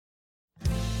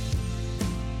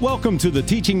Welcome to the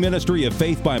teaching ministry of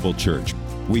Faith Bible Church.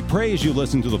 We pray as you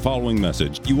listen to the following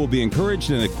message, you will be encouraged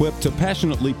and equipped to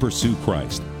passionately pursue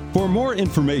Christ. For more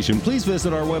information, please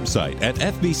visit our website at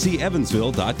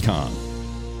fbcevansville.com.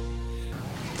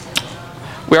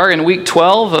 We are in week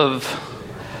 12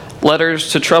 of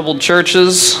Letters to Troubled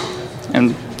Churches,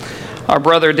 and our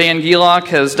brother Dan Gielach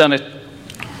has done a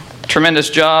tremendous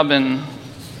job in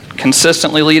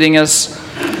consistently leading us,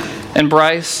 and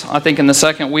Bryce, I think, in the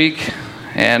second week.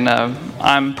 And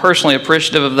I'm personally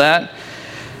appreciative of that.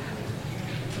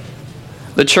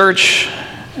 The church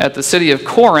at the city of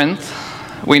Corinth,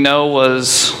 we know,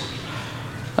 was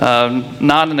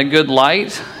not in a good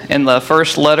light in the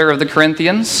first letter of the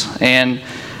Corinthians, and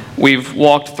we've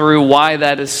walked through why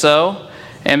that is so.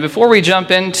 And before we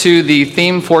jump into the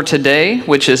theme for today,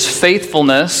 which is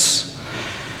faithfulness,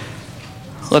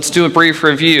 let's do a brief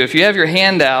review. If you have your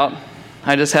handout,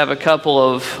 I just have a couple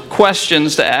of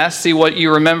questions to ask, see what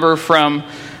you remember from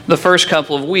the first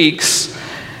couple of weeks,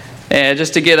 and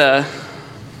just to get a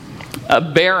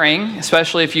bearing,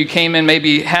 especially if you came in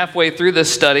maybe halfway through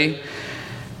this study.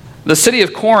 The city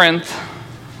of Corinth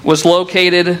was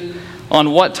located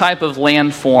on what type of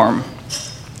landform?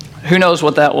 Who knows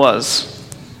what that was?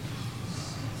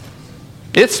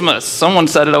 Isthmus. Someone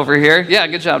said it over here. Yeah,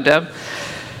 good job, Deb.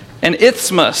 An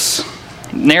isthmus,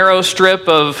 narrow strip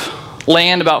of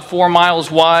land about 4 miles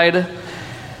wide,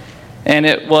 and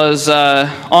it was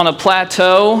on a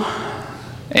plateau,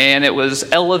 and it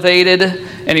was elevated.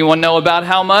 Anyone know about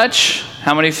how much?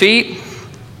 How many feet?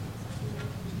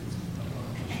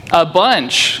 A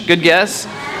bunch. Good guess.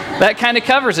 That kind of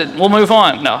covers it. We'll move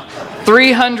on. No.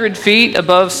 300 feet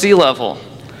above sea level.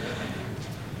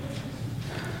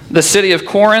 The city of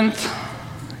Corinth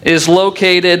is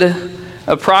located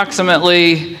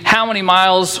approximately how many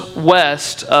miles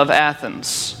west of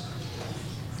Athens?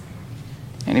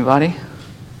 Anybody?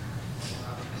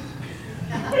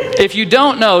 If you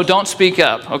don't know, don't speak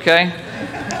up, okay?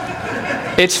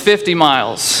 It's 50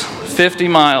 miles. 50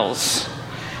 miles.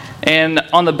 And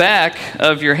on the back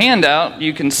of your handout,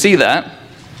 you can see that.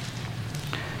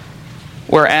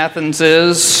 Where Athens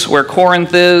is, where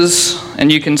Corinth is,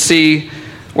 and you can see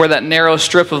where that narrow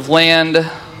strip of land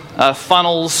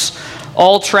funnels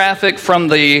all traffic from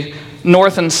the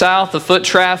north and south, the foot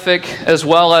traffic, as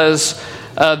well as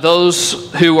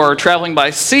those who are traveling by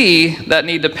sea that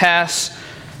need to pass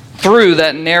through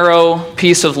that narrow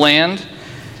piece of land.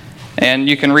 And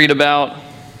you can read about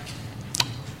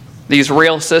these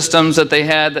rail systems that they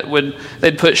had that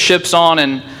they'd put ships on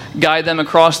and guide them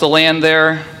across the land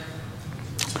there.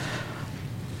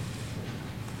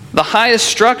 The highest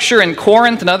structure in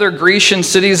Corinth and other Grecian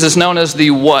cities is known as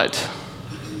the what?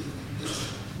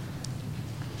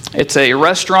 It's a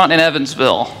restaurant in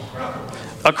Evansville.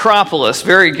 Acropolis,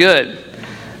 very good.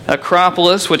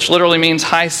 Acropolis, which literally means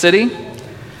high city.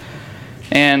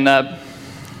 And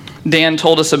Dan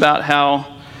told us about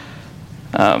how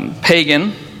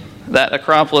pagan that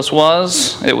Acropolis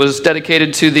was. It was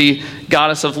dedicated to the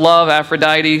goddess of love,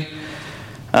 Aphrodite.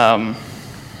 A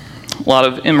lot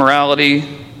of immorality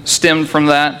stemmed from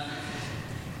that.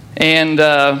 And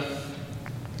the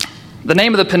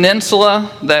name of the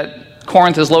peninsula that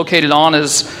Corinth is located on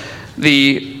is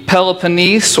the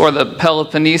Peloponnese, or the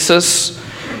Peloponnesus.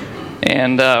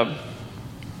 And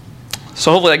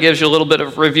so hopefully that gives you a little bit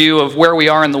of review of where we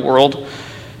are in the world.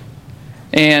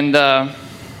 And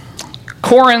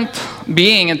Corinth,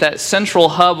 being at that central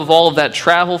hub of all of that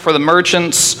travel for the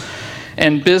merchants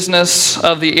and business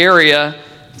of the area,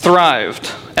 thrived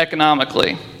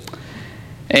economically.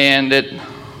 And it,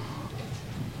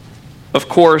 of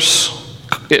course,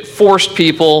 it forced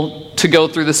people to go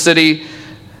through the city.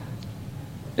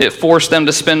 It forced them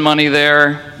to spend money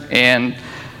there, and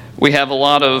we have a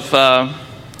lot of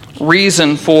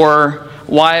reason for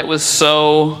why it was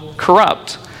so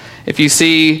corrupt. If you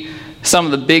see some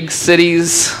of the big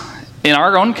cities in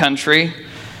our own country,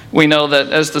 we know that,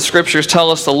 as the scriptures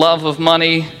tell us, the love of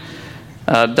money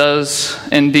does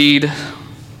indeed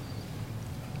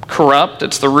corrupt.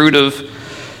 It's the root of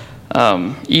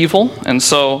evil. And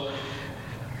so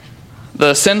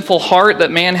the sinful heart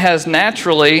that man has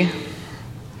naturally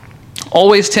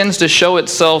always tends to show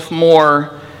itself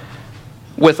more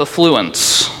with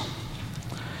affluence.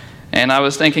 And I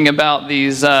was thinking about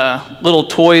these little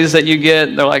toys that you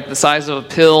get. They're like the size of a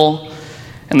pill,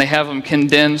 and they have them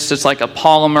condensed. It's like a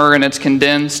polymer, and it's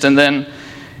condensed, and then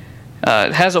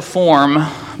it has a form,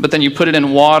 but then you put it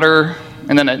in water,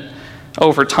 and then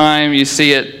over time you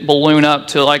see it balloon up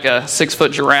to like a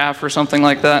 6-foot giraffe or something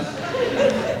like that.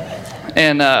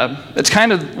 And it's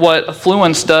kind of what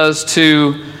affluence does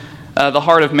to the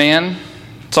heart of man.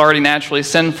 It's already naturally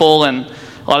sinful, and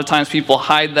a lot of times people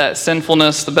hide that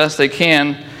sinfulness the best they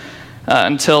can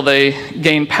until they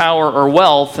gain power or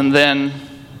wealth, and then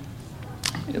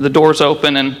the doors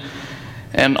open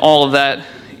and all of that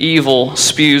evil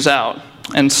spews out.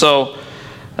 And so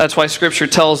that's why Scripture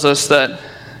tells us that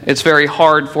it's very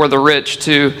hard for the rich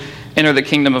to enter the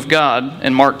kingdom of God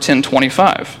in Mark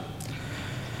 10:25.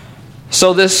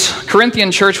 So this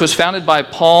Corinthian church was founded by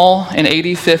Paul in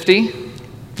AD 50,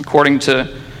 according to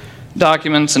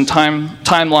documents and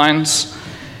timelines,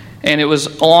 and it was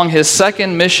along his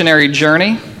second missionary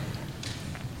journey.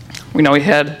 We know he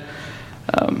had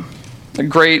a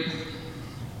great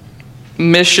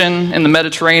mission in the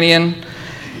Mediterranean,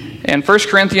 and 1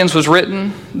 Corinthians was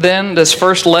written then, this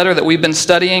first letter that we've been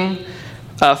studying,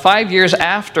 5 years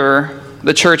after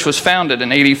the church was founded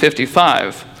in AD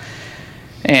 55.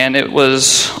 And it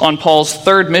was on Paul's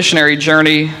third missionary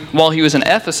journey while he was in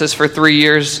Ephesus for 3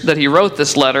 years that he wrote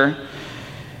this letter.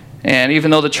 And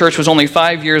even though the church was only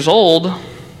 5 years old,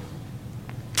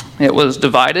 it was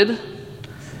divided.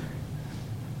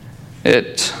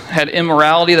 It had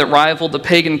immorality that rivaled the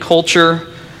pagan culture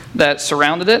that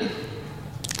surrounded it.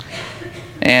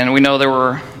 And we know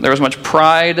there was much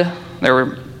pride. There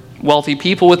were wealthy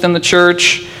people within the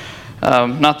church.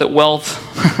 Not that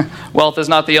wealth is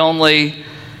not the only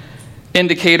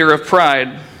indicator of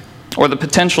pride or the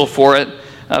potential for it,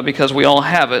 because we all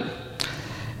have it.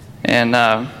 And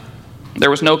there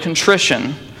was no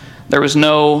contrition. There was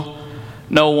no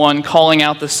one calling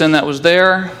out the sin that was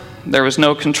there. There was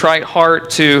no contrite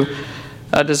heart to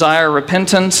desire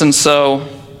repentance. And so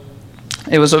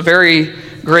it was a very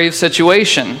grave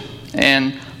situation.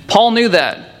 And Paul knew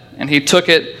that, and he took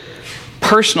it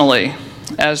personally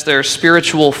as their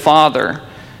spiritual father.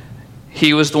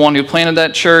 He was the one who planted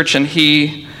that church, and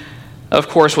he, of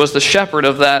course, was the shepherd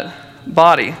of that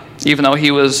body, even though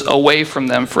he was away from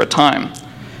them for a time.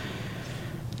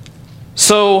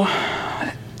 So,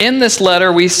 in this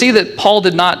letter, we see that Paul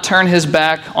did not turn his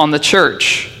back on the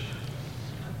church.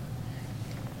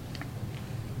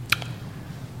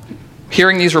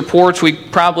 Hearing these reports, we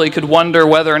probably could wonder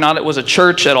whether or not it was a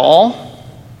church at all.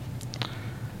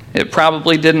 It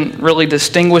probably didn't really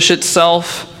distinguish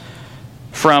itself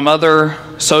from other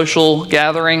social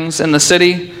gatherings in the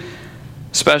city,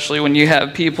 especially when you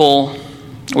have people,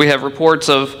 we have reports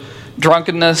of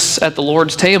drunkenness at the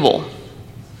Lord's table.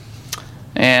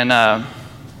 And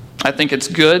I think it's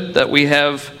good that we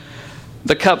have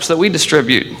the cups that we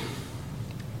distribute.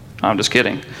 I'm just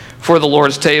kidding. For the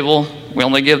Lord's table, we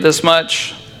only give this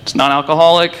much. It's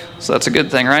non-alcoholic, so that's a good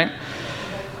thing, right?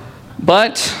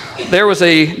 But there was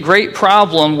a great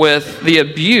problem with the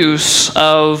abuse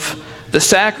of the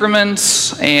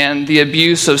sacraments and the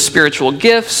abuse of spiritual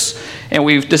gifts, and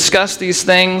we've discussed these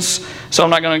things, so I'm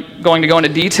not going to go into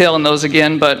detail in those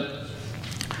again, but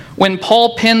when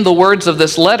Paul penned the words of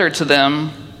this letter to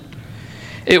them,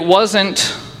 it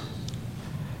wasn't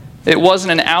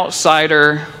an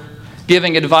outsider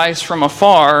giving advice from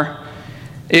afar.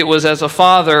 It was as a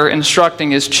father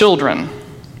instructing his children.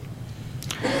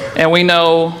 And we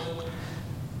know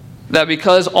that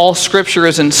because all Scripture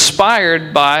is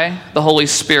inspired by the Holy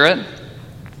Spirit,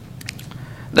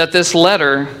 that this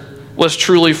letter was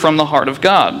truly from the heart of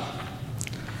God.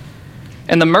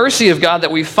 And the mercy of God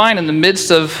that we find in the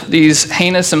midst of these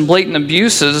heinous and blatant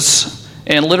abuses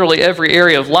in literally every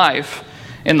area of life,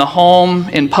 in the home,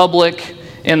 in public,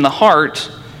 in the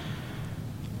heart,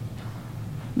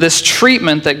 this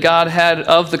treatment that God had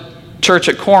of the church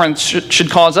at Corinth should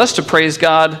cause us to praise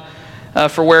God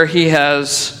for where He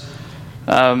has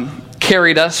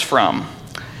carried us from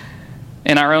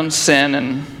in our own sin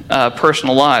and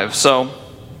personal lives. So,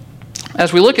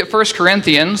 as we look at 1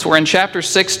 Corinthians, we're in chapter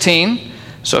 16.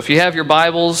 So if you have your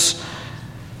Bibles,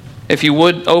 if you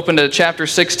would open to chapter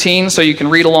 16 so you can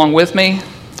read along with me.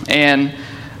 And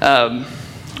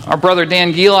our brother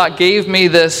Dan Gielot gave me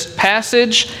this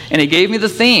passage, and he gave me the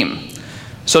theme.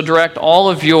 So direct all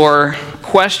of your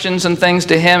questions and things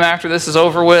to him after this is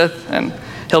over with, and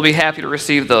he'll be happy to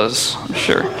receive those, I'm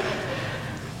sure.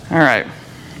 All right.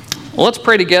 Well, let's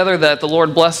pray together that the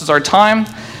Lord blesses our time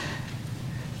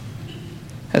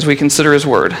as we consider His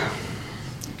Word.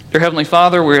 Dear Heavenly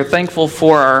Father, we are thankful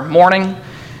for our morning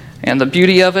and the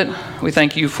beauty of it. We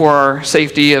thank You for our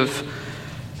safety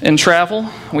in travel.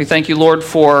 We thank You, Lord,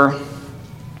 for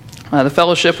the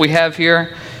fellowship we have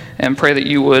here, and pray that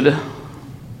You would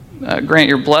grant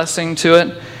Your blessing to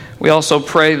it. We also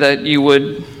pray that You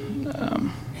would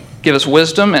give us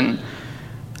wisdom and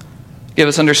give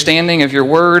us understanding of Your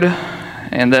Word,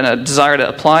 and then a desire to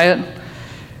apply it.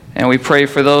 And we pray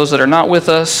for those that are not with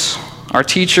us. Our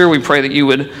teacher, we pray that You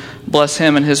would bless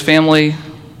him and his family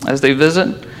as they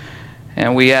visit.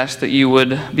 And we ask that you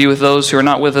would be with those who are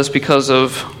not with us because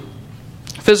of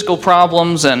physical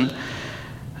problems and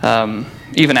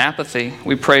even apathy.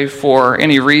 We pray for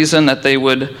any reason that they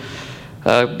would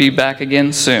be back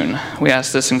again soon. We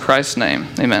ask this in Christ's name.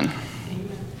 Amen.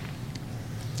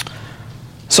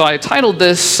 So I titled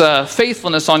this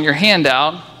Faithfulness on your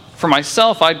handout. For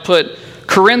myself, I'd put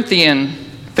Corinthian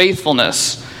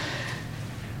faithfulness.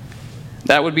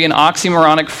 That would be an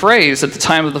oxymoronic phrase at the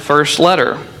time of the first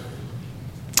letter.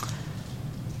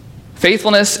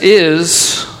 Faithfulness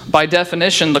is, by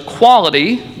definition, the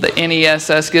quality, the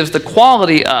NESS gives the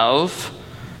quality of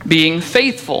being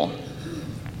faithful.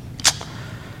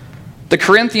 The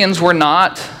Corinthians were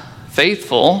not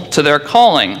faithful to their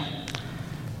calling.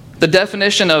 The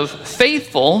definition of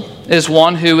faithful is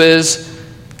one who is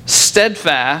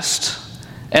steadfast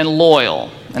and loyal.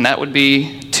 And that would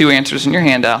be two answers in your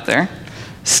handout there.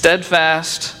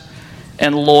 Steadfast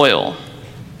and loyal.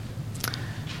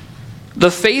 The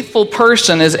faithful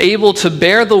person is able to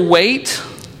bear the weight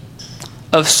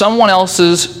of someone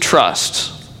else's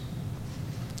trust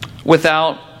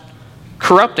without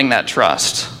corrupting that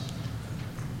trust.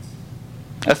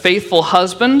 A faithful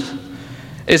husband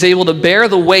is able to bear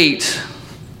the weight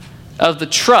of the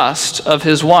trust of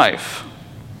his wife.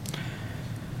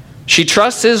 She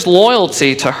trusts his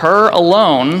loyalty to her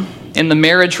alone in the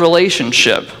marriage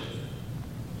relationship.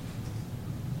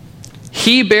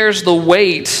 He bears the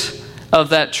weight of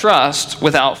that trust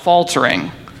without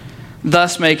faltering,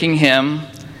 thus making him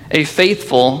a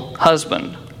faithful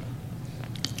husband.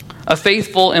 A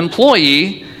faithful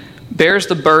employee bears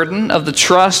the burden of the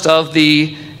trust of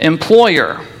the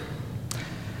employer.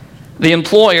 The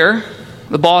employer,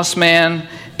 the boss man,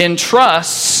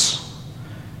 entrusts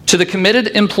to the committed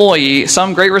employee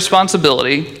some great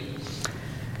responsibility,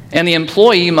 and the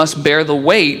employee must bear the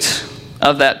weight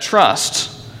of that trust,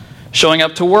 showing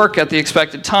up to work at the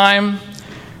expected time,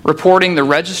 reporting the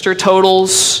register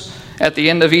totals at the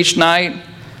end of each night,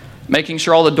 making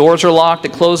sure all the doors are locked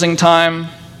at closing time.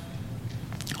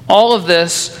 All of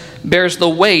this bears the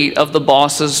weight of the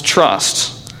boss's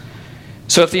trust.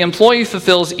 So if the employee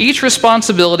fulfills each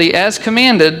responsibility as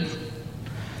commanded,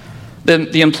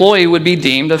 then the employee would be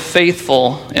deemed a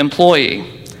faithful employee,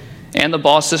 and the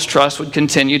boss's trust would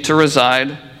continue to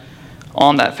reside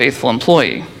on that faithful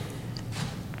employee.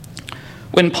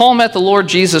 When Paul met the Lord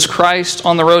Jesus Christ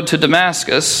on the road to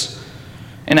Damascus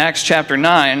in Acts chapter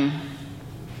 9,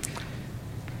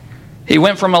 he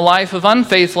went from a life of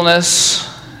unfaithfulness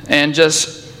and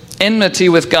just enmity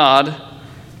with God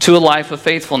to a life of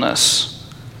faithfulness.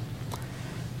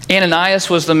 Ananias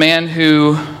was the man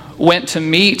who went to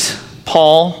meet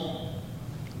Paul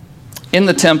in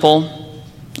the temple,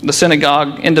 the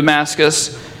synagogue in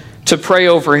Damascus, to pray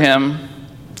over him.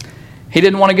 He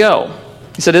didn't want to go.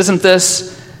 He said, "Isn't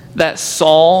this that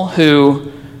Saul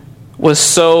who was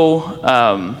so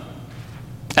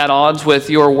at odds with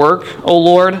your work, O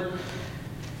Lord?"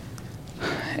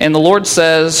 And the Lord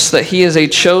says that he is a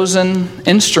chosen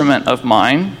instrument of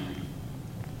mine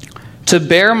to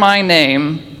bear my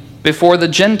name before the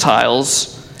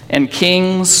Gentiles and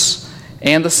kings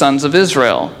and the sons of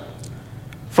Israel.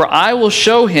 For I will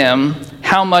show him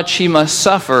how much he must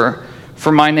suffer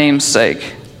for my name's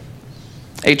sake.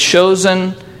 A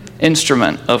chosen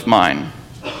instrument of mine.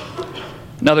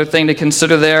 Another thing to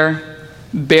consider there,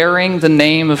 bearing the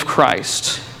name of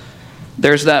Christ.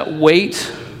 There's that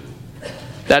weight,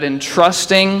 that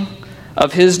entrusting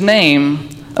of his name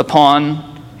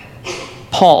upon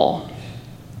Paul.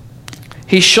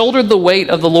 He shouldered the weight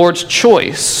of the Lord's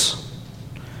choice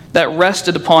that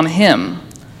rested upon him.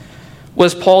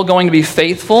 Was Paul going to be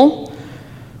faithful,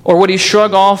 or would he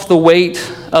shrug off the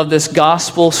weight of this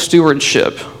gospel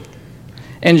stewardship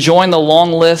and join the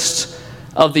long list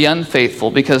of the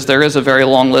unfaithful, because there is a very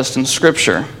long list in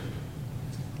Scripture?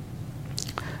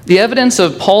 The evidence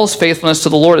of Paul's faithfulness to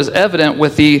the Lord is evident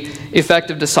with the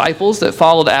effective disciples that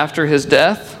followed after his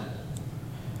death,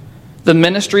 the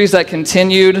ministries that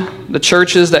continued, the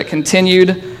churches that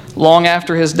continued long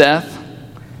after his death.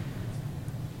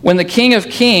 When the King of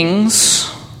Kings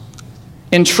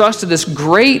entrusted this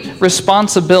great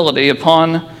responsibility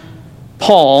upon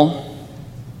Paul,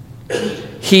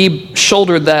 he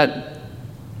shouldered that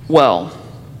well.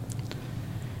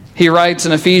 He writes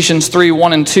in Ephesians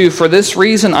 3:1-2, "For this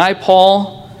reason I,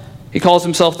 Paul," he calls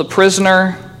himself the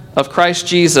prisoner of Christ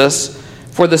Jesus,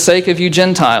 "for the sake of you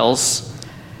Gentiles,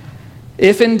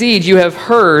 if indeed you have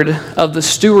heard of the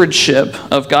stewardship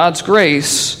of God's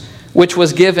grace, which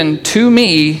was given to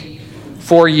me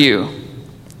for you."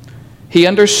 He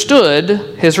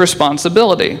understood his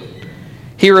responsibility.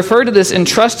 He referred to this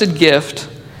entrusted gift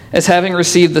as having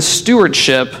received the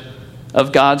stewardship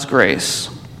of God's grace.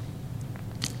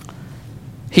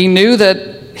 He knew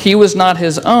that he was not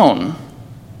his own,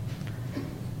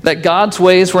 that God's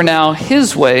ways were now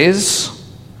his ways,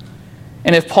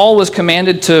 and if Paul was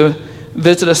commanded to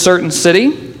visit a certain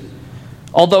city,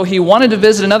 although he wanted to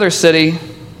visit another city,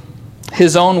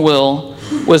 his own will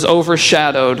was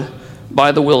overshadowed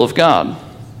by the will of God.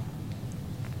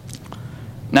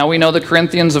 Now we know the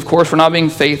Corinthians, of course, were not being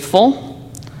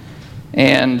faithful,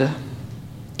 and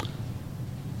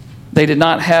they did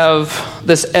not have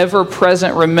this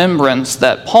ever-present remembrance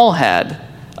that Paul had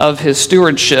of his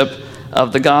stewardship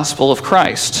of the gospel of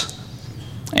Christ.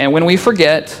 And when we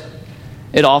forget,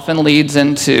 it often leads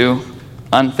into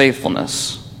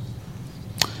unfaithfulness.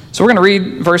 So we're going to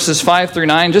read verses 5 through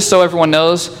 9, just so everyone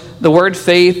knows the word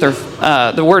faith, or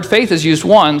the word faith is used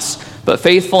once, but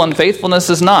faithful and faithfulness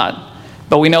is not.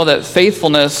 But we know that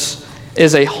faithfulness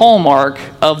is a hallmark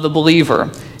of the believer,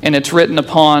 and it's written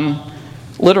upon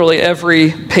literally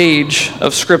every page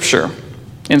of Scripture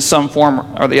in some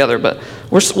form or the other. But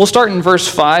we'll start in verse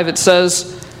 5. It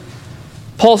says,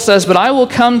 Paul says, "But I will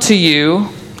come to you,"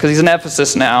 because he's in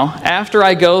Ephesus now, "after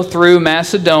I go through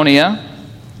Macedonia,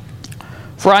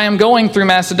 for I am going through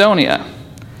Macedonia.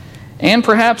 And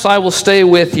perhaps I will stay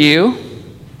with you,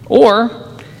 or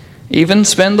even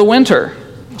spend the winter,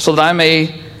 so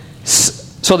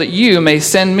that you may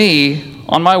send me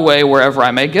on my way wherever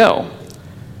I may go.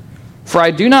 For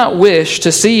I do not wish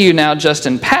to see you now just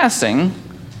in passing,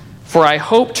 for I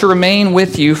hope to remain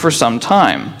with you for some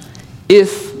time,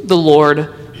 if the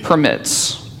Lord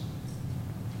permits.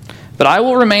 But I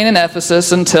will remain in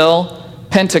Ephesus until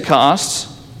Pentecost,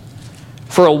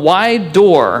 for a wide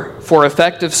door for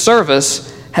effective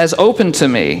service has opened to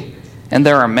me, and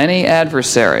there are many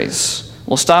adversaries."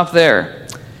 We'll stop there.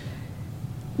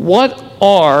 What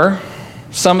are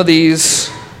some of these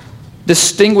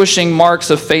distinguishing marks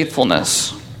of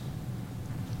faithfulness?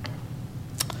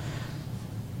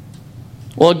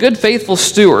 Well, a good faithful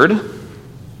steward,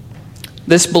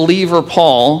 this believer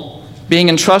Paul, being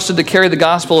entrusted to carry the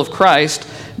gospel of Christ,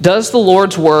 does the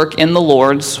Lord's work in the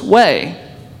Lord's way.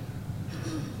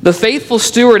 The faithful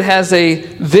steward has a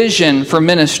vision for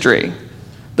ministry.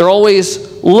 They're always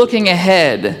looking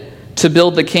ahead to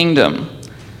build the kingdom.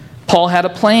 Paul had a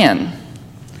plan.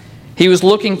 He was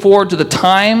looking forward to the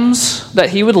times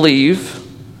that he would leave,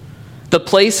 the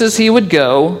places he would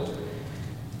go,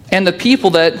 and the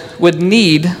people that would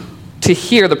need to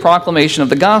hear the proclamation of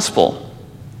the gospel.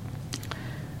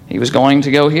 He was going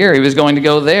to go here. He was going to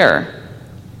go there.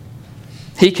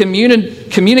 He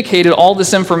communicated all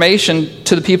this information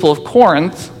to the people of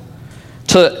Corinth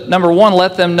to, number one,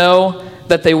 let them know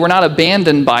that they were not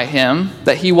abandoned by him,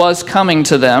 that he was coming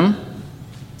to them.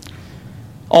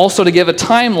 Also to give a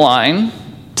timeline,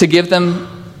 to give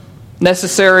them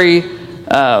necessary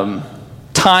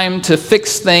time to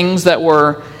fix things that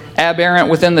were aberrant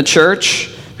within the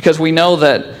church, because we know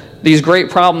that these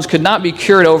great problems could not be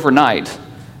cured overnight.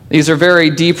 These are very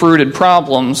deep-rooted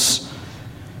problems.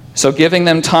 So giving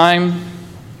them time.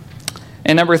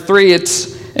 And number three,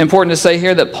 it's important to say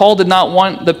here that Paul did not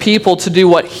want the people to do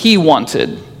what he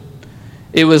wanted.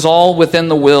 It was all within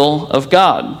the will of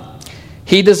God.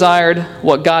 He desired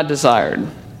what God desired.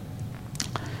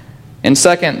 In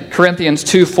 2 Corinthians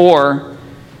 2:4,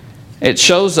 it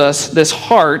shows us this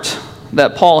heart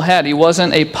that Paul had. He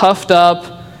wasn't a puffed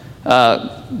up,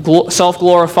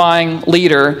 self-glorifying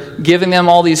leader giving them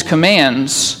all these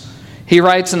commands. He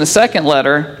writes in the second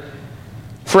letter,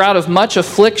 "For out of much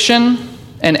affliction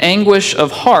and anguish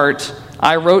of heart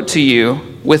I wrote to you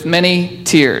with many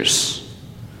tears.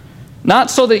 Not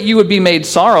so that you would be made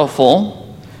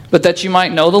sorrowful, but that you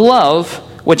might know the love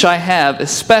which I have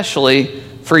especially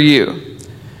for you."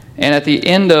 And at the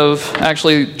end of,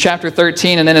 actually, chapter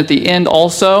 13, and then at the end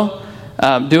also,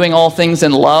 doing all things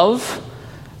in love,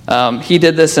 he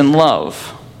did this in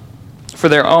love for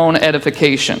their own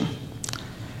edification.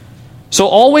 So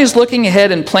always looking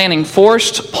ahead and planning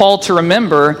forced Paul to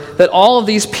remember that all of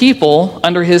these people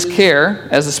under his care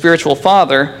as a spiritual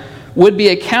father would be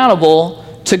accountable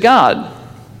to God.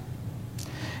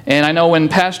 And I know when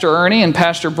Pastor Ernie and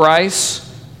Pastor Bryce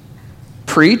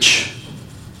preach,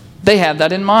 they have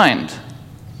that in mind.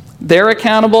 They're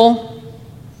accountable,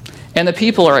 and the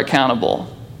people are accountable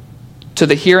to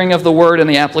the hearing of the word and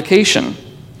the application.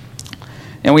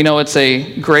 And we know it's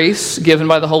a grace given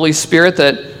by the Holy Spirit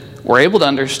that we're able to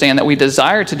understand that we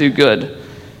desire to do good,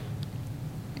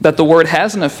 that the word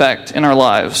has an effect in our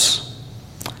lives.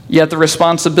 Yet the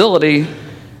responsibility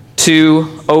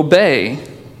to obey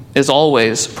is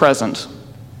always present.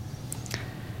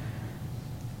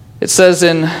 It says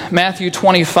in Matthew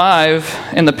 25,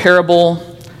 in the parable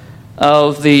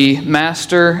of the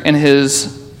master and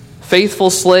his faithful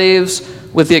slaves,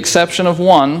 with the exception of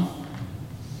one.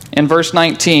 In verse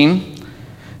 19,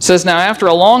 it says, "Now after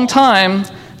a long time,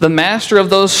 the master of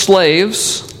those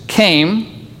slaves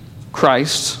came,"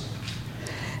 Christ,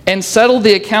 "and settled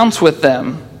the accounts with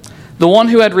them. The one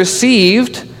who had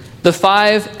received the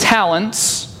 5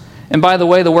 talents," and by the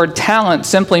way, the word talent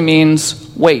simply means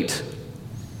weight.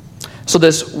 So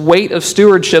this weight of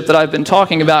stewardship that I've been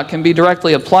talking about can be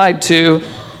directly applied to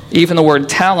even the word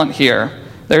talent here.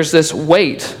 There's this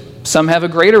weight. Some have a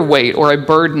greater weight or a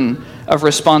burden of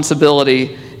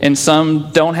responsibility, and some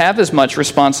don't have as much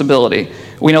responsibility.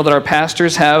 We know that our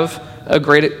pastors have a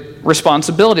great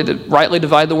responsibility to rightly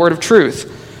divide the word of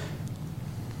truth.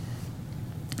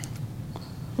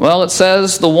 Well, it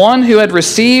says, "The one who had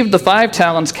received the 5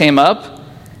 talents came up,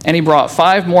 and he brought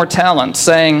 5 more talents,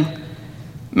 saying,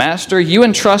 'Master, you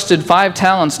entrusted 5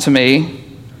 talents to me.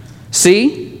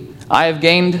 See, I have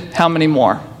gained how many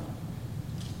more?'"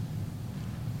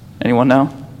 Anyone know?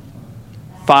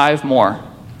 5 more.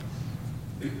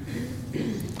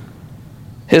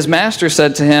 His master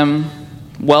said to him,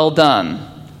 "Well done,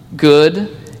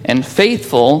 good and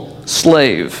faithful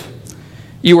slave.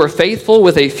 You were faithful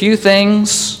with a few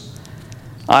things.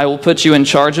 I will put you in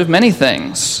charge of many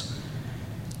things.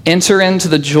 Enter into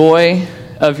the joy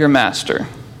of your master."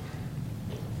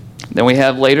 Then we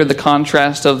have later the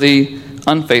contrast of the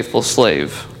unfaithful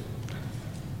slave.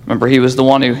 Remember, he was the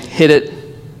one who hid it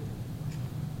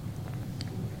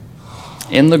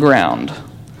in the ground.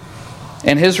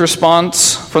 And his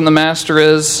response from the master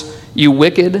is, "You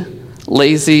wicked,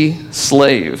 lazy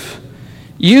slave.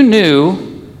 You knew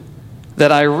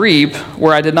that I reap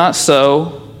where I did not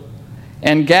sow,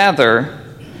 and gather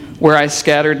where I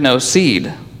scattered no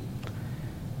seed."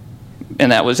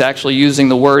 And that was actually using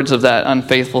the words of that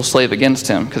unfaithful slave against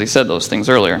him, because he said those things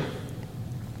earlier.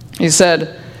 He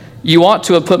said, "You ought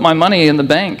to have put my money in the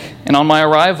bank, and on my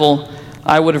arrival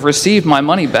I would have received my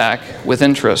money back with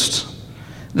interest.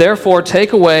 Therefore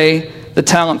take away the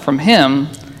talent from him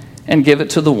and give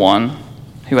it to the one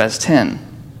who has 10.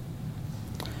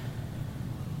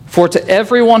 For to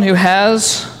everyone who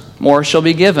has, more shall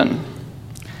be given,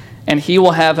 and he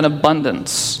will have an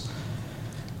abundance.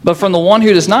 But from the one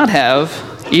who does not have,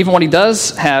 even what he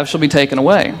does have shall be taken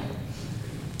away.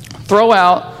 Throw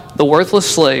out the worthless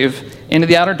slave into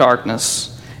the outer darkness,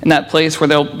 in that place where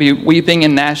there will be weeping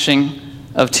and gnashing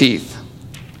of teeth."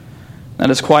 That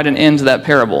is quite an end to that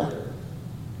parable.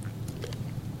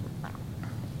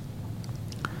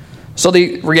 So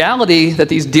the reality that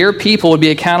these dear people would be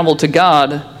accountable to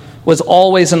God was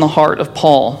always in the heart of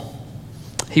Paul.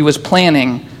 He was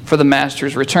planning for the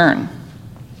master's return.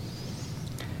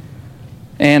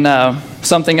 And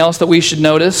something else that we should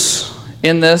notice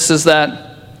in this is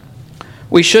that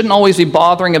we shouldn't always be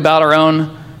bothering about our own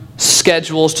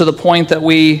schedules to the point that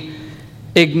we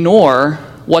ignore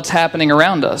what's happening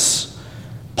around us.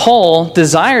 Paul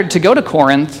desired to go to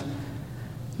Corinth,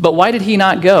 but why did he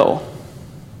not go?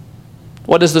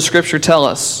 What does the scripture tell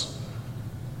us?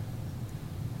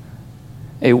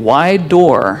 A wide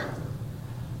door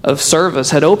of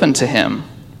service had opened to him,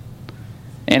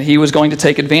 and he was going to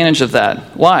take advantage of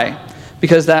that. Why?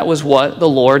 Because that was what the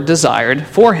Lord desired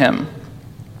for him.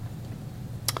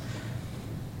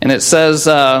 And it says,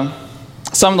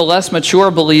 some of the less mature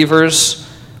believers,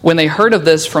 when they heard of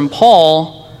this from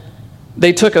Paul,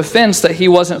 they took offense that he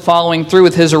wasn't following through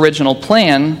with his original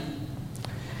plan.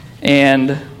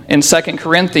 And in 2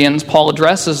 Corinthians, Paul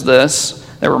addresses this.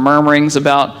 There were murmurings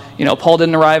about, Paul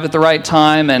didn't arrive at the right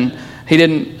time, and he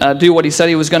didn't do what he said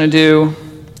he was going to do.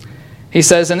 He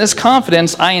says, "In this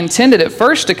confidence, I intended at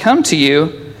first to come to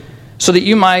you so that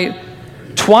you might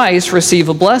twice receive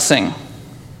a blessing."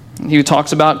 He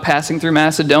talks about passing through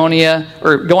Macedonia,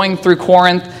 or going through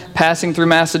Corinth, passing through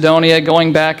Macedonia,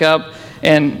 going back up,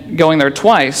 and going there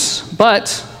twice.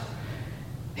 But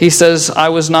he says, "I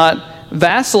was not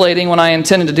vacillating when I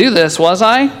intended to do this, was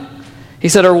I?" He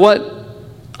said, "Or what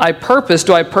I purpose,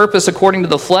 do I purpose according to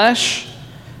the flesh,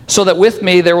 so that with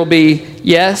me there will be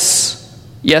yes,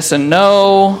 yes and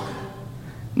no,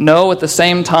 no at the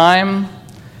same time?"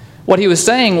 What he was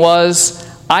saying was,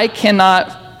 I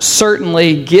cannot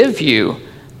certainly give you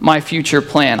my future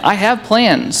plan. I have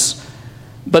plans,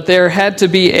 but there had to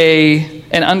be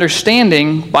an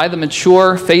understanding by the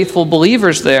mature, faithful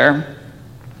believers there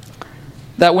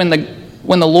that when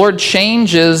the Lord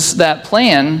changes that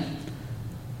plan,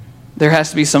 there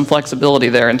has to be some flexibility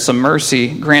there and some mercy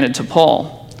granted to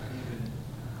Paul. Even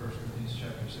 1 Corinthians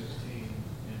chapter 16,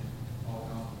 in all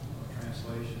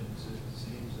translations, it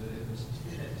seems that it was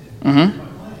tentative.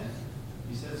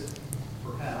 He says,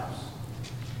 perhaps.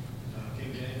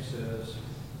 King James says,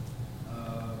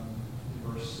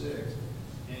 in verse 6,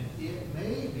 and it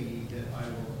may be that I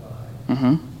will die.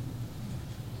 Mm-hmm.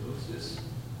 So it's this,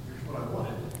 here's what I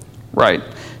wanted. Right.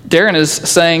 Darren is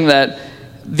saying that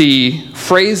the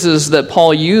phrases that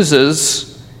Paul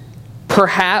uses,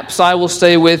 perhaps I will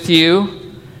stay with you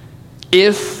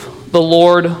if the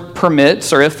Lord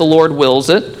permits or if the Lord wills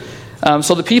it.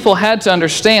 So the people had to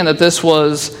understand that this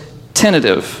was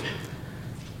tentative.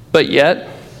 But yet,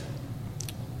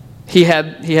 he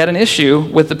had an issue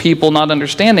with the people not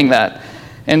understanding that.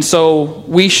 And so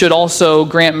we should also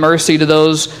grant mercy to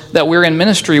those that we're in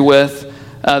ministry with,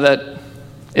 that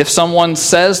if someone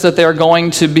says that they're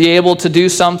going to be able to do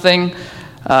something,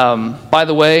 by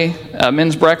the way,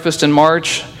 men's breakfast in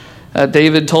March,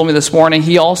 David told me this morning,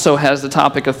 he also has the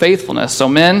topic of faithfulness. So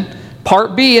men,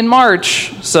 part B in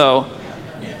March. So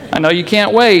I know you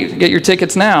can't wait. Get your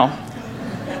tickets now.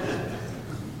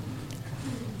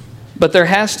 But there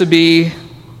has to be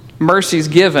mercies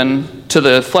given to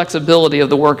the flexibility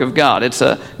of the work of God. It's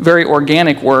a very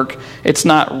organic work. It's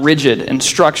not rigid and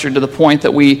structured to the point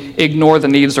that we ignore the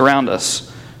needs around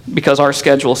us because our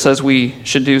schedule says we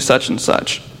should do such and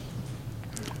such.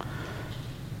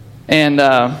 And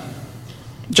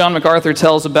John MacArthur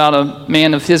tells about a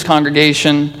man of his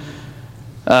congregation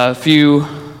I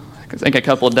think a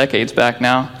couple of decades back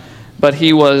now, but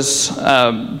he was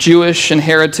Jewish in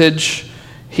heritage.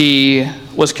 He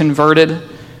was converted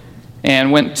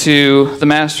and went to the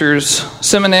master's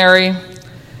seminary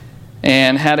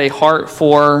and had a heart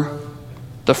for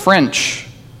the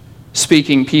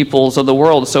French-speaking peoples of the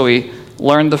world. So he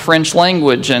learned the French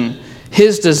language, and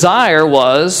his desire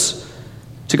was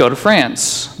to go to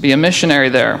France, be a missionary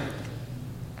there.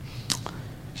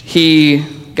 He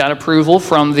got approval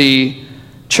from the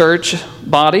church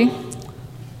body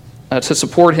to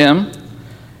support him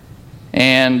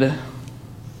and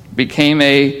became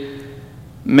a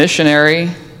missionary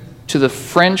to the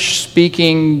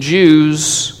French-speaking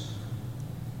Jews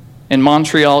in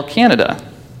Montreal, Canada.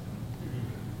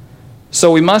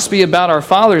 So we must be about our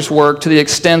Father's work to the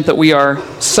extent that we are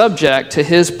subject to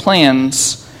His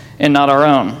plans and not our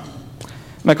own.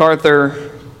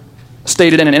 MacArthur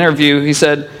stated in an interview, he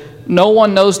said, "No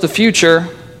one knows the future.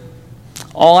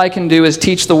 All I can do is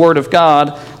teach the Word of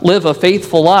God, live a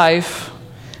faithful life,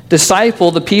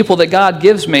 disciple the people that God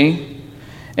gives me,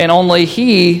 and only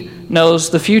He knows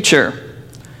the future.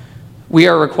 We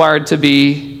are required to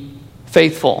be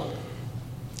faithful."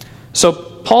 So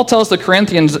Paul tells the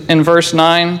Corinthians in verse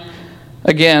 9,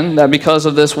 again, that because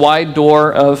of this wide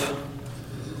door of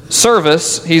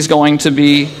service, he's going to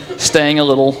be staying a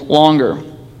little longer.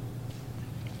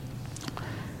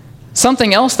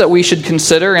 Something else that we should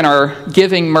consider in our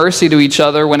giving mercy to each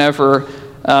other whenever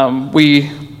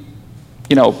we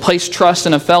place trust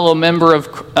in a fellow member of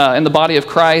in the body of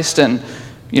Christ, and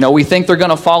we think they're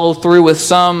going to follow through with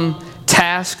some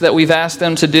task that we've asked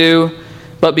them to do,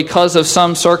 but because of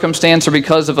some circumstance or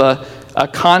because of a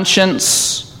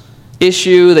conscience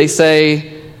issue, they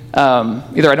say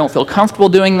either I don't feel comfortable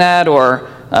doing that, or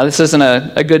this isn't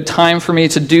a good time for me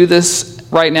to do this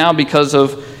right now because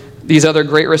of these other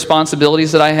great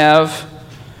responsibilities that I have.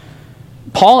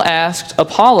 Paul asked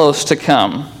Apollos to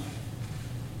come.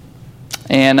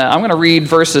 And I'm going to read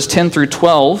verses 10 through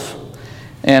 12.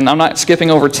 And I'm not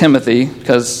skipping over Timothy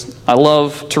because I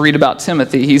love to read about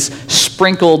Timothy. He's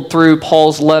sprinkled through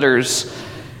Paul's letters.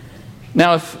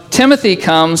 "Now if Timothy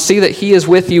comes, see that he is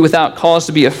with you without cause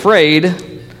to be afraid."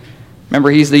 Remember,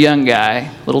 he's the young guy,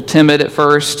 a little timid at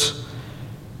first.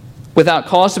 "Without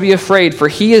cause to be afraid, for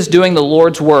he is doing the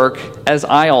Lord's work, as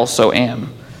I also am.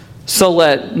 So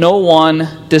let no one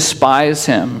despise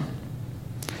him.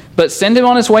 But send him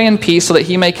on his way in peace so that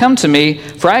he may come to me,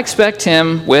 for I expect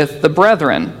him with the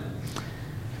brethren."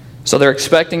 So they're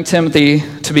expecting Timothy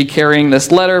to be carrying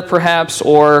this letter, perhaps,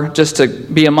 or just to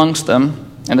be amongst them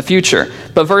in the future.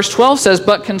 But verse 12 says,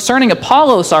 "But concerning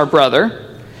Apollos, our brother,"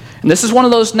 and this is one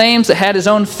of those names that had his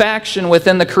own faction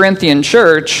within the Corinthian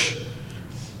church,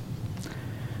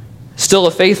 still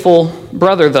a faithful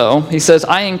brother though, he says,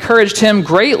 "I encouraged him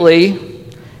greatly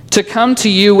to come to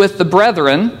you with the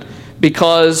brethren,"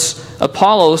 because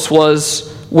Apollos was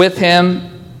with him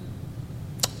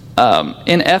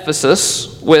in Ephesus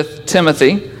with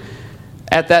Timothy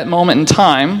at that moment in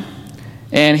time.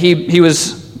 And he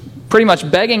was pretty much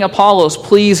begging Apollos,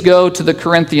 please go to the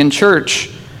Corinthian church.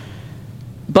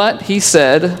 But he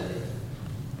said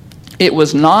it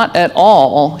was not at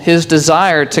all his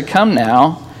desire to come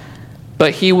now,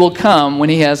 but he will come when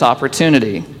he has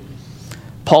opportunity.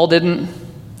 Paul didn't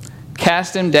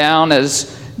cast him down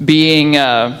as being,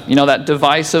 that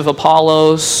divisive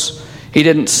Apollos. He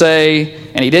didn't say,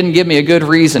 and he didn't give me a good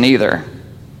reason either.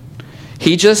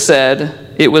 He just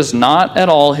said it was not at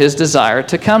all his desire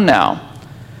to come now.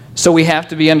 So we have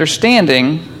to be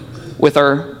understanding with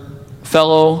our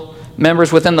fellow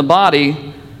members within the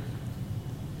body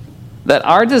that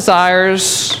our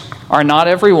desires are not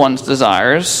everyone's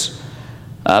desires,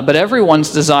 but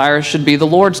everyone's desire should be the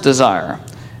Lord's desire.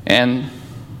 And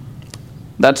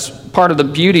that's part of the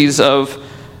beauties of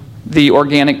the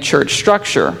organic church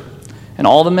structure and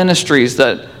all the ministries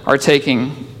that are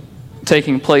taking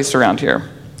place around here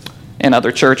in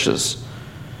other churches.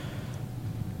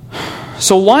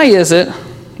 So why is it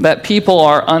that people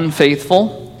are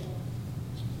unfaithful?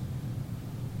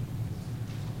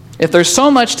 If there's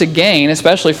so much to gain,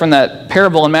 especially from that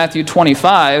parable in Matthew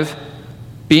 25,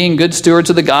 being good stewards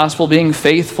of the gospel, being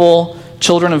faithful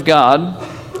children of God,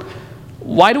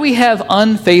 why do we have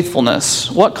unfaithfulness?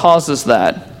 What causes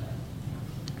that?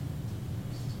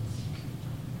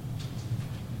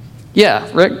 Yeah,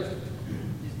 Rick?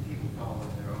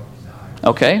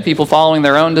 Okay, people following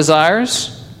their own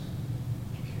desires.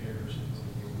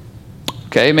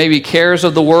 Okay, maybe cares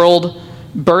of the world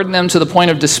burden them to the point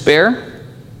of despair.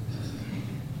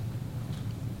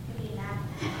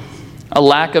 A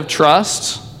lack of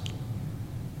trust.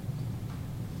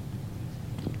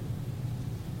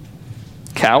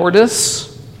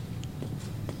 Cowardice.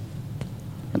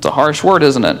 It's a harsh word,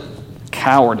 isn't it?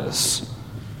 Cowardice.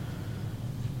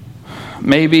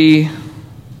 Maybe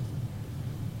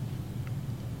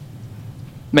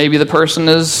the person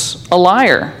is a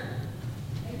liar.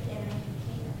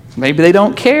 Maybe they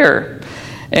don't care.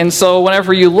 And so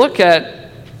whenever you look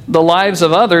at the lives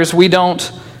of others, we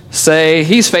don't say,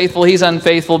 he's faithful, he's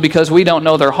unfaithful, because we don't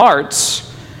know their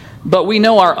hearts. But we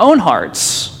know our own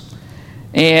hearts.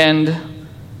 And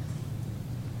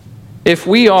if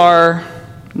we are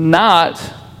not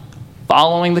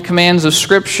following the commands of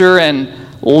Scripture and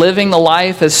living the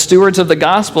life as stewards of the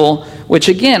gospel, which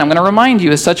again, I'm going to remind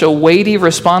you, is such a weighty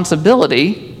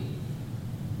responsibility,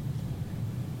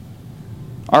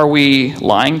 are we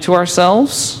lying to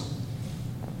ourselves?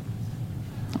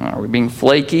 Are we being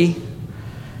flaky?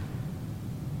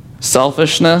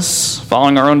 Selfishness,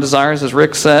 following our own desires, as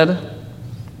Rick said?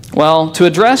 Well, to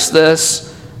address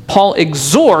this, Paul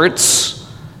exhorts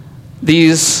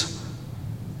these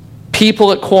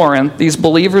people at Corinth, these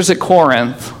believers at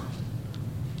Corinth,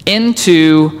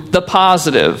 into the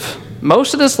positive.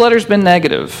 Most of this letter's been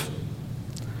negative.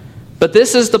 But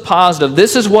this is the positive.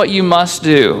 This is what you must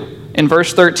do. In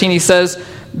verse 13, he says,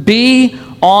 be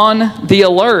on the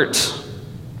alert.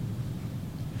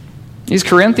 These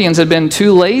Corinthians had been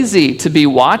too lazy to be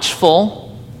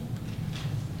watchful.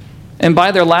 And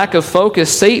by their lack of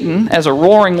focus, Satan, as a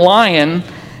roaring lion,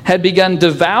 had begun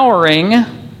devouring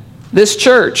this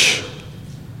church.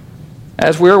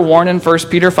 As we were warned in 1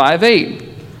 Peter 5:8.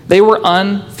 They were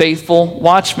unfaithful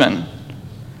watchmen.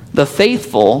 The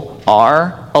faithful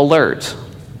are alert.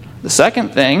 The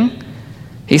second thing,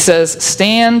 he says,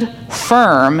 stand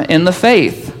firm in the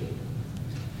faith.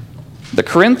 The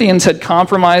Corinthians had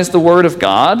compromised the Word of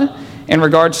God in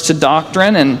regards to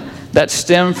doctrine, and that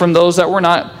stemmed from those that were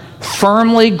not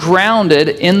firmly grounded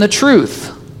in the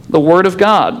truth, the Word of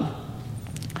God.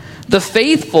 The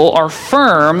faithful are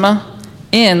firm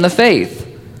in the faith.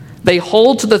 They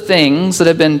hold to the things that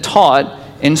have been taught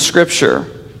in Scripture.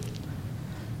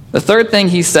 The third thing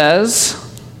he says,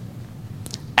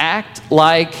 act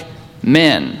like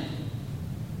men.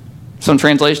 Some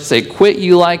translations say, quit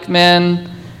you like men.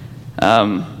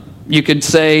 You could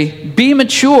say, be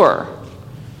mature.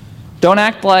 Don't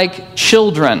act like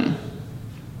children.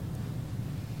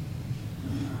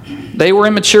 They were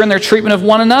immature in their treatment of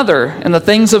one another and the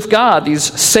things of God, these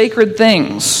sacred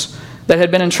things that had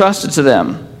been entrusted to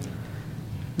them.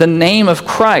 The name of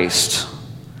Christ.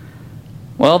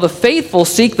 Well, the faithful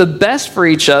seek the best for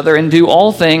each other and do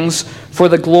all things for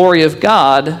the glory of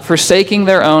God, forsaking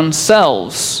their own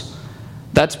selves.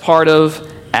 That's part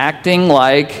of acting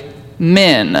like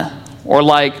men or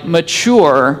like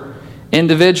mature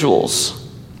individuals.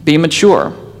 Be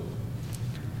mature.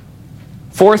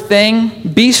 Fourth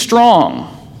thing, be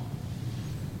strong.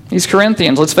 These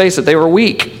Corinthians, let's face it, they were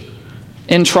weak.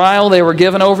 In trial, they were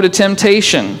given over to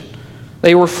temptation.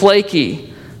 They were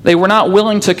flaky. They were not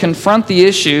willing to confront the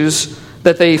issues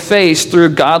that they faced through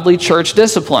godly church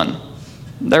discipline.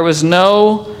 There was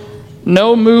no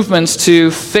movements to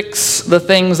fix the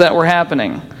things that were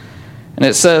happening. And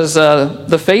it says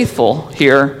the faithful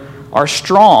here are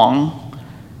strong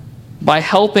by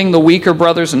helping the weaker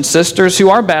brothers and sisters who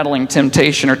are battling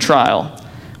temptation or trial.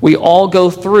 We all go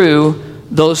through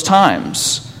those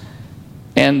times.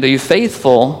 and the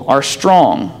faithful are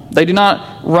strong. They do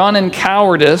not run in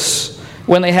cowardice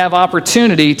when they have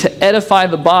opportunity to edify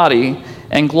the body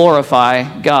and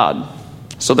glorify God.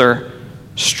 So they're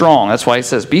strong. That's why he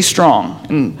says, be strong.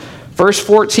 And verse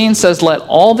 14 says, let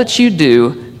all that you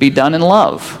do be done in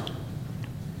love.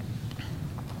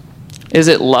 Is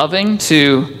it loving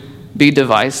to be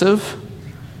divisive?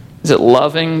 Is it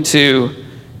loving to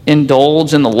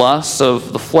indulge in the lusts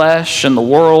of the flesh and the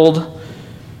world?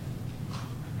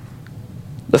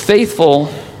 The faithful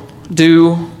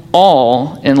do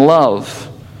all in love,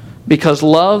 because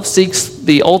love seeks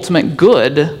the ultimate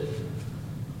good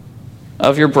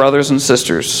of your brothers and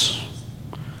sisters.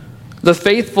 The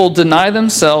faithful deny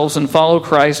themselves and follow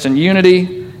Christ in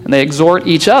unity, and they exhort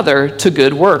each other to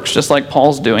good works, just like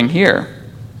Paul's doing here.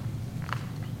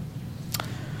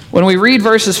 When we read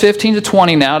verses 15 to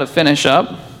 20 now to finish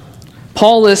up,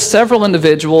 Paul lists several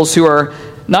individuals who are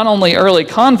not only early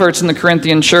converts in the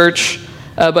Corinthian church,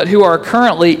 but who are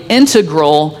currently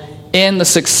integral in the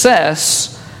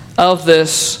success of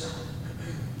this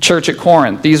church at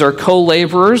Corinth. These are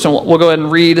co-laborers, and we'll go ahead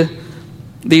and read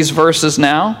these verses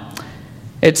now.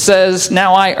 It says,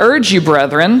 now I urge you,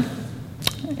 brethren,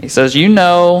 he says, you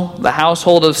know the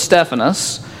household of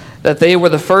Stephanas, that they were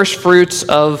the first fruits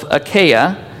of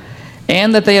Achaia,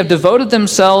 and that they have devoted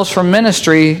themselves for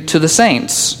ministry to the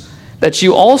saints, that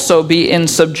you also be in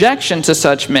subjection to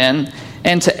such men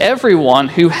and to everyone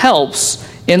who helps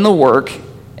in the work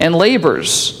and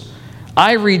labors.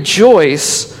 I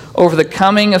rejoice over the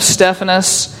coming of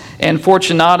Stephanas and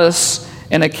Fortunatus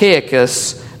and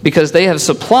Achaicus, because they have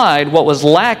supplied what was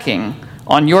lacking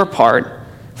on your part,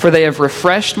 for they have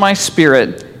refreshed my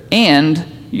spirit and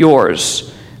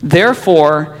yours.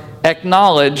 Therefore,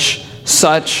 acknowledge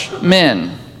such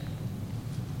men.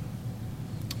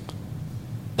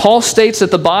 Paul states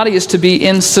that the body is to be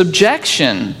in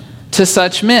subjection to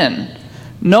such men.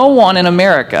 No one in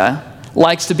America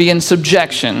likes to be in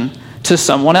subjection to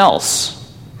someone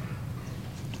else,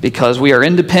 because we are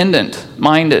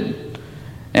independent-minded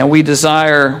and we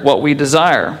desire what we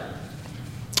desire.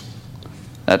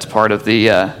 That's part of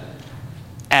the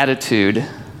attitude,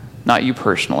 not you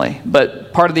personally,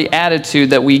 but part of the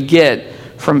attitude that we get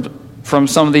from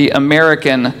some of the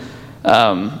American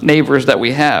neighbors that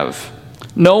we have.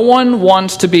 No one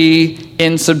wants to be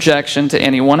in subjection to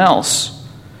anyone else.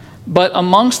 But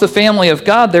amongst the family of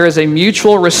God, there is a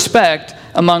mutual respect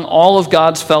among all of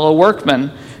God's fellow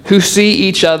workmen, who see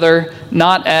each other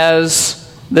not as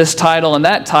this title and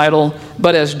that title,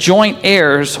 but as joint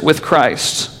heirs with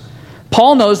Christ.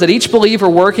 Paul knows that each believer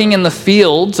working in the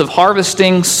fields of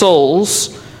harvesting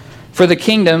souls for the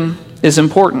kingdom is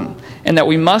important, and that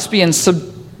we must be in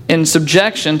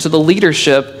subjection to the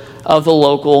leadership of the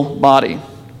local body.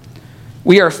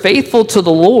 We are faithful to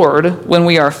the Lord when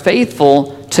we are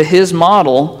faithful to His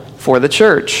model for the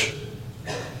church.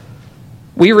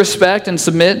 We respect and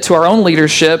submit to our own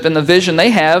leadership and the vision they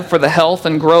have for the health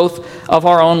and growth of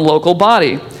our own local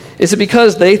body. Is it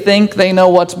because they think they know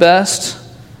what's best?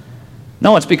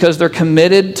 No, it's because they're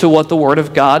committed to what the Word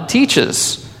of God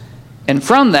teaches. And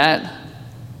from that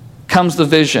comes the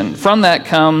vision. From that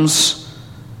comes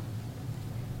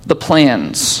the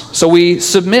plans. So we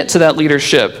submit to that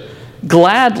leadership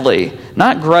gladly,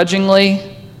 not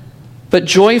grudgingly, but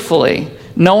joyfully,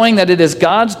 knowing that it is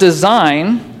God's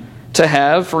design to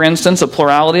have, for instance, a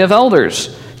plurality of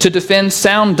elders, to defend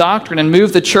sound doctrine and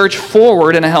move the church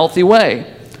forward in a healthy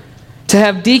way, to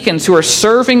have deacons who are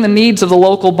serving the needs of the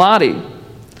local body,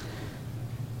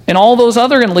 and all those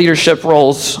other in leadership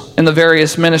roles in the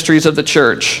various ministries of the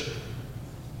church,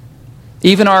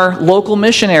 even our local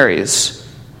missionaries,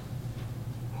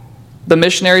 the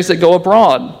missionaries that go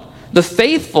abroad. The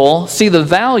faithful see the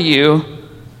value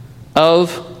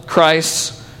of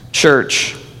Christ's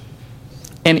church.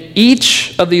 And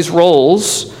each of these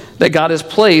roles that God has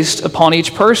placed upon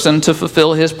each person to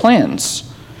fulfill His plans.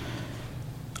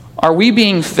 Are we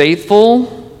being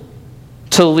faithful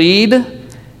to lead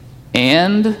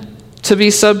and to be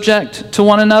subject to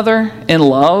one another in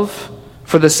love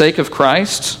for the sake of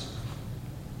Christ?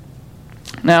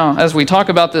 Now, as we talk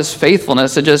about this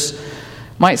faithfulness, it just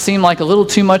might seem like a little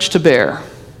too much to bear.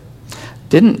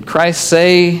 Didn't Christ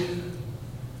say,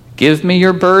 "Give me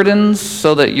your burdens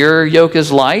so that your yoke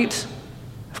is light"?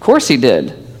 Of course He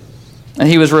did. And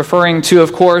He was referring to,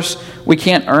 of course, we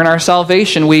can't earn our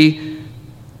salvation. We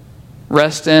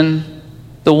rest in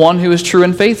the one who is true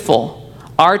and faithful.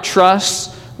 Our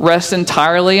trust rests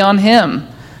entirely on Him.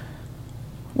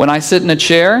 When I sit in a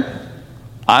chair,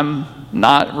 I'm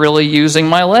not really using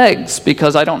my legs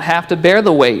because I don't have to bear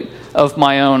the weight of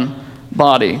my own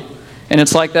body. And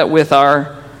it's like that with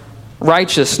our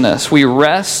righteousness. We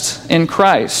rest in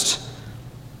Christ.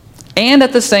 And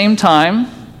at the same time,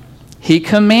 he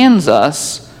commands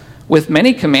us, with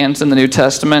many commands in the New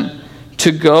Testament,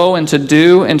 to go and to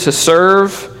do and to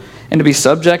serve and to be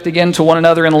subject again to one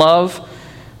another in love.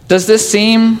 Does this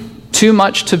seem too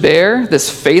much to bear, this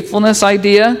faithfulness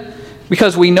idea?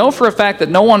 Because we know for a fact that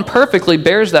no one perfectly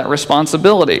bears that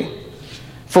responsibility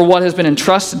for what has been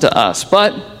entrusted to us.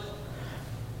 But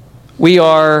we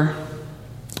are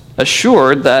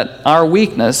assured that our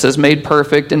weakness is made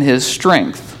perfect in his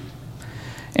strength.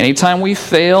 Anytime we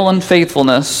fail in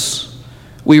faithfulness,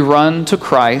 we run to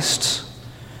Christ.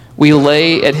 We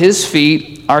lay at his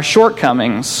feet our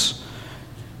shortcomings,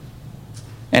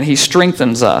 and he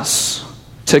strengthens us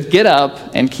to get up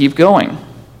and keep going.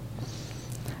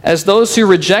 As those who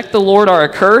reject the Lord are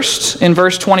accursed, in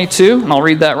verse 22, and I'll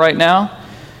read that right now,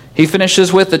 he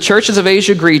finishes with, the churches of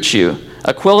Asia greet you.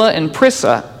 Aquila and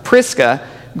Prisca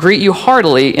greet you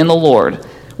heartily in the Lord,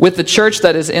 with the church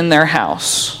that is in their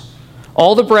house.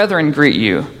 All the brethren greet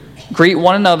you. Greet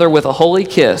one another with a holy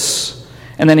kiss.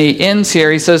 And then he ends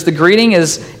here. He says, the greeting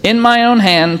is in my own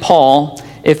hand, Paul.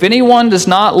 If anyone does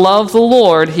not love the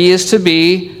Lord, he is to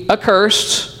be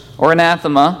accursed or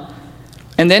anathema.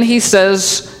 And then he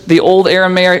says the old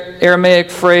Aramaic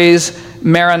phrase,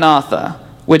 Maranatha,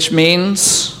 which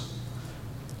means,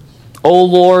 O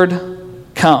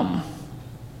Lord, come.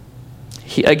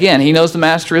 He knows the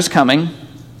Master is coming.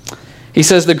 He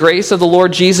says, the grace of the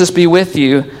Lord Jesus be with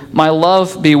you. My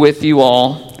love be with you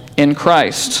all in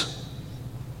Christ.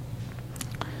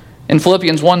 In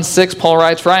Philippians 1:6, Paul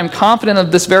writes, for I am confident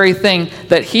of this very thing,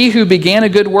 that he who began a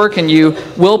good work in you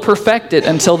will perfect it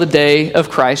until the day of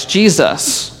Christ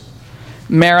Jesus.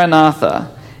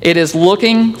 Maranatha. It is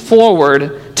looking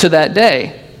forward to that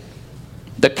day.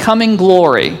 The coming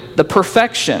glory, the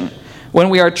perfection, when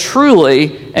we are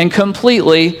truly and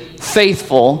completely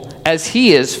faithful as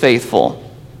he is faithful.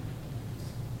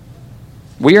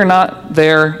 We are not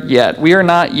there yet. We are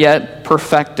not yet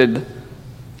perfected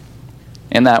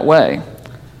in that way.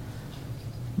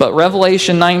 But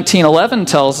Revelation 19:11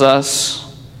 tells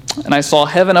us, and I saw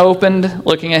heaven opened,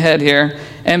 looking ahead here,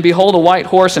 and behold a white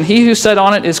horse, and he who sat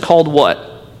on it is called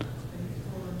what?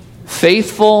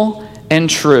 Faithful and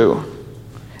true.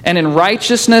 And in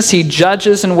righteousness he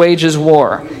judges and wages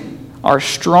war. Our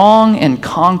strong and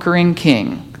conquering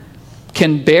King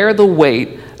can bear the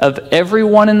weight of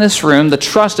everyone in this room, the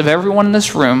trust of everyone in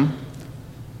this room,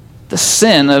 the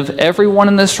sin of everyone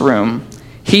in this room.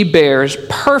 He bears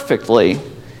perfectly.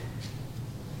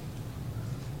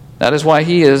 That is why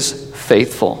he is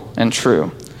faithful and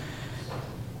true.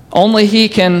 Only he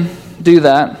can do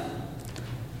that.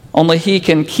 Only he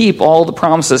can keep all the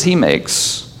promises he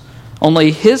makes.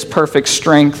 Only his perfect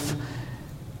strength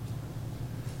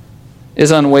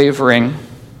is unwavering,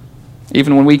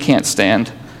 even when we can't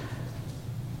stand.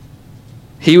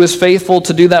 He was faithful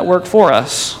to do that work for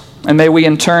us. And may we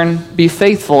in turn be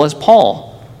faithful as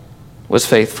Paul was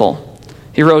faithful.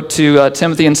 He wrote to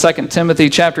Timothy in 2 Timothy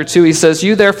chapter 2, he says,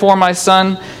 you therefore, my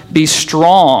son, be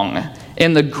strong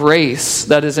in the grace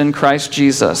that is in Christ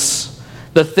Jesus.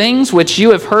 The things which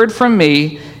you have heard from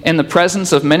me in the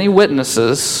presence of many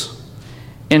witnesses,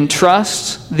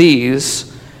 entrust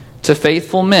these to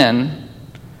faithful men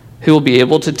who will be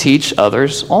able to teach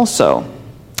others also.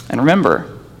 And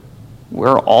remember,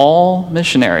 we're all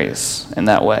missionaries in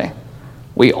that way.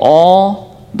 We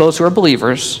all, those who are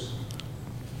believers,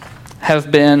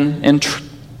 have been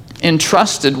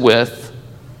entrusted with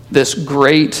this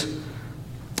great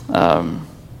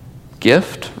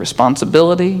gift,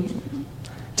 responsibility,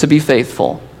 to be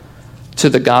faithful to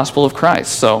the gospel of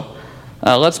Christ. So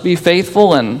let's be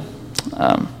faithful. And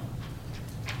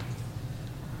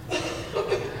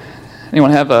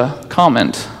anyone have a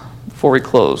comment before we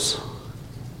close?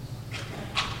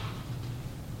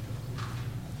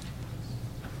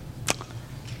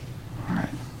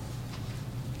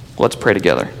 Let's pray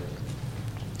together.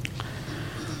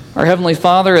 Our Heavenly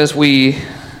Father, as we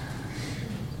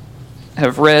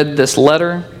have read this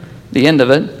letter, the end of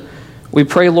it, we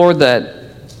pray, Lord, that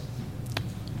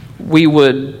we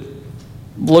would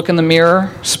look in the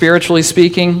mirror, spiritually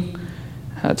speaking,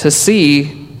 to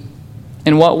see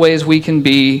in what ways we can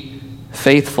be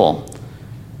faithful.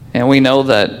 And we know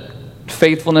that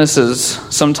faithfulness is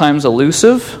sometimes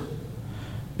elusive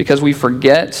because we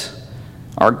forget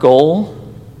our goal,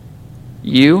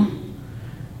 you,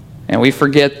 and we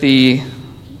forget the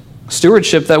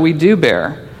stewardship that we do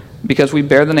bear because we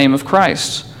bear the name of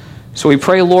Christ. So we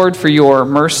pray, Lord, for your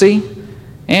mercy,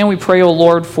 and we pray, O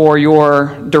Lord, for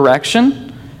your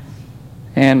direction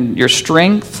and your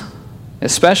strength,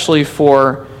 especially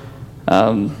for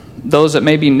those that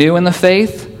may be new in the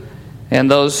faith and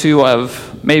those who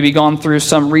have maybe gone through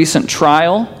some recent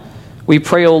trial. We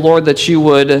pray, O Lord, that you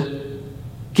would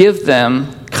give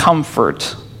them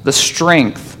comfort, the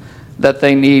strength that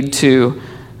they need to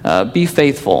be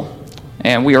faithful.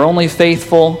 And we are only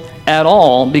faithful at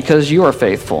all because you are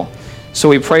faithful. So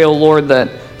we pray, O Lord, that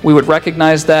we would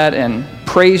recognize that and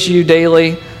praise you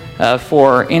daily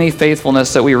for any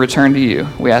faithfulness that we return to you.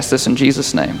 We ask this in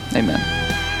Jesus' name. Amen.